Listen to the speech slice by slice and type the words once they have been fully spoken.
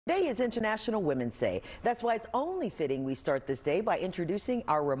Today is International Women's Day. That's why it's only fitting we start this day by introducing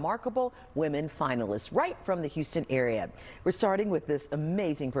our remarkable women finalists right from the Houston area. We're starting with this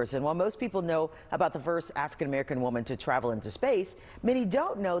amazing person. While most people know about the first African-American woman to travel into space, many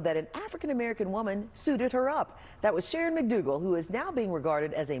don't know that an African-American woman suited her up. That was Sharon McDougle, who is now being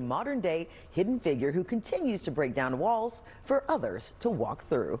regarded as a modern-day hidden figure who continues to break down walls for others to walk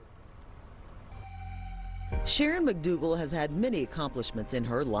through. Sharon McDougle has had many accomplishments in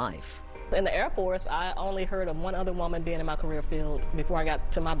her life. In the Air Force, I only heard of one other woman being in my career field before I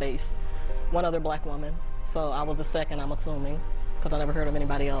got to my base. One other black woman. So I was the second, I'm assuming, because I never heard of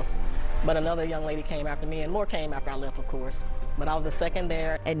anybody else. But another young lady came after me, and more came after I left, of course. But I was the second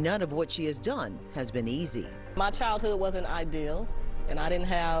there. And none of what she has done has been easy. My childhood wasn't ideal, and I didn't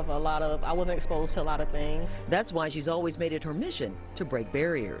have I wasn't exposed to a lot of things. That's why she's always made it her mission to break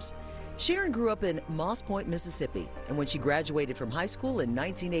barriers. Sharon grew up in Moss Point, Mississippi, and when she graduated from high school in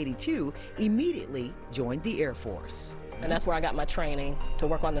 1982, immediately joined the Air Force. And that's where I got my training to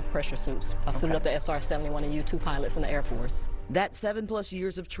work on the pressure suits. I suited up the SR-71 and U-2 pilots in the Air Force. That 7+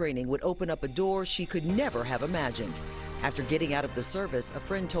 years of training would open up a door she could never have imagined. After getting out of the service, a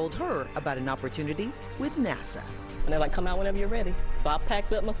friend told her about an opportunity with NASA. And they're like, come out whenever you're ready. So I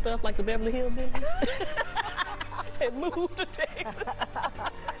packed up my stuff like the Beverly Hillbillies and moved to Texas.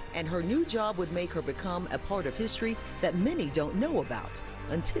 And her new job would make her become a part of history that many don't know about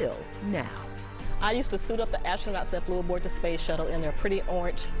until now. I used to suit up the astronauts that flew aboard the space shuttle in their pretty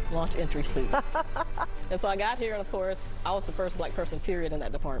orange launch entry suits. And so I got here, and of course, I was the first black person, period, in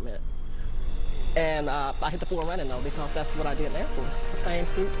that department. And I hit the floor running, though, because that's what I did in the Air Force. The same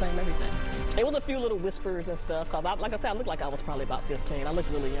suit, same everything. It was a few little whispers and stuff, because like I said, I looked like I was probably about 15. I looked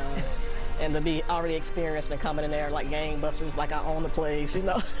really young. And to be already experienced and coming in there like gangbusters, like I own the place, you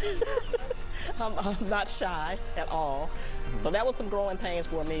know. I'm not shy at all. So that was some growing pains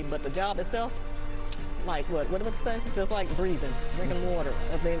for me, but the job itself, like what did it say? Just like breathing, drinking water.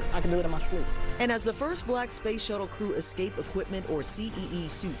 I mean, I can do it in my sleep. And as the first black space shuttle crew escape equipment or CEE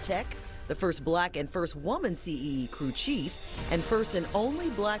suit tech, the first black and first woman CEE crew chief, and first and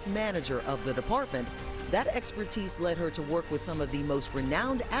only black manager of the department, that expertise led her to work with some of the most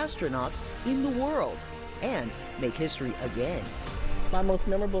renowned astronauts in the world and make history again. My most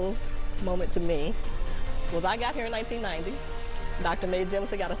memorable moment to me was I got here in 1990. Dr. Mae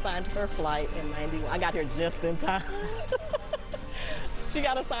Jemison got assigned to her flight in 91. I got here just in time. She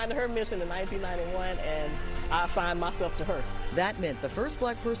got assigned to her mission in 1991, and I assigned myself to her. That meant the first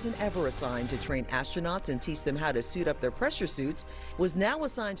black person ever assigned to train astronauts and teach them how to suit up their pressure suits was now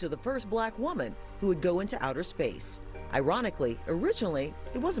assigned to the first black woman who would go into outer space. Ironically, originally,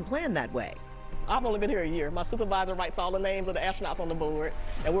 it wasn't planned that way. I've only been here a year. My supervisor writes all the names of the astronauts on the board,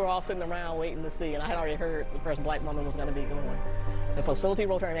 and we're all sitting around waiting to see, and I had already heard the first black woman was going to be going. And so as soon as he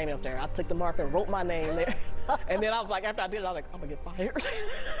wrote her name up there, I took the marker and wrote my name there. And then I was like, after I did it, I was like, I'm going to get fired.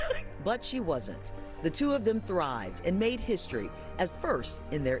 But she wasn't. The two of them thrived and made history as first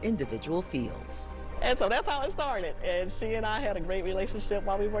in their individual fields. And so that's how it started. And she and I had a great relationship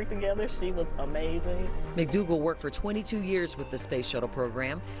while we worked together. She was amazing. McDougle worked for 22 years with the Space Shuttle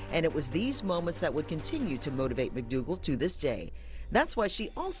program, and it was these moments that would continue to motivate McDougle to this day. That's why she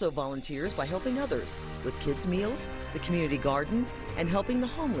also volunteers by helping others with kids' meals, the community garden, and helping the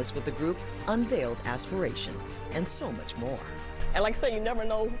homeless with the group Unveiled Aspirations, and so much more. And like I said, you never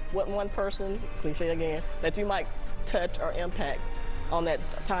know what one person, cliche again, that you might touch or impact on that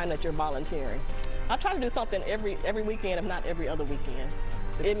time that you're volunteering. I try to do something every weekend, if not every other weekend.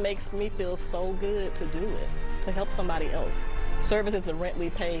 It makes me feel so good to do it, to help somebody else. Service is the rent we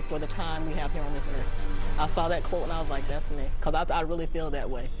pay for the time we have here on this earth. I saw that quote and I was like, that's me, because I really feel that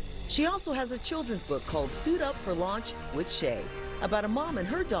way. She also has a children's book called Suit Up for Launch with Shay, about a mom and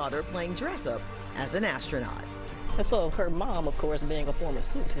her daughter playing dress up as an astronaut. And so her mom, of course, being a former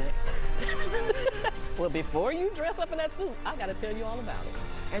suit tech. Well, before you dress up in that suit, I got to tell you all about it.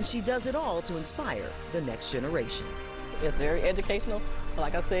 And she does it all to inspire the next generation. It's very educational, but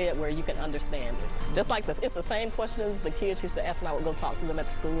like I said, where you can understand it. Just like this, it's the same questions the kids used to ask when I would go talk to them at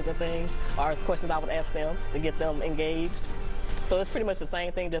the schools and things, or questions I would ask them to get them engaged. So it's pretty much the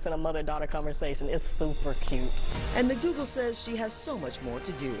same thing, just in a mother-daughter conversation. It's super cute. And McDougle says she has so much more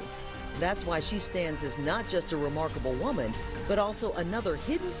to do. That's why she stands as not just a remarkable woman, but also another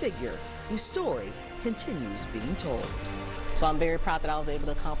hidden figure whose story continues being told. So I'm very proud that I was able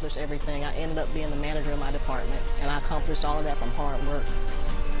to accomplish everything. I ended up being the manager of my department, and I accomplished all of that from hard work,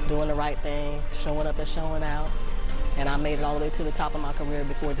 doing the right thing, showing up and showing out, and I made it all the way to the top of my career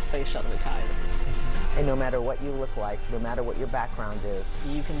before the space shuttle retired. And no matter what you look like, no matter what your background is,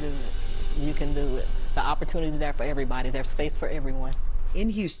 you can do it. You can do it. The opportunity is there for everybody. There's space for everyone. In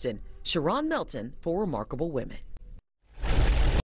Houston, Sharron Melton for Remarkable Women.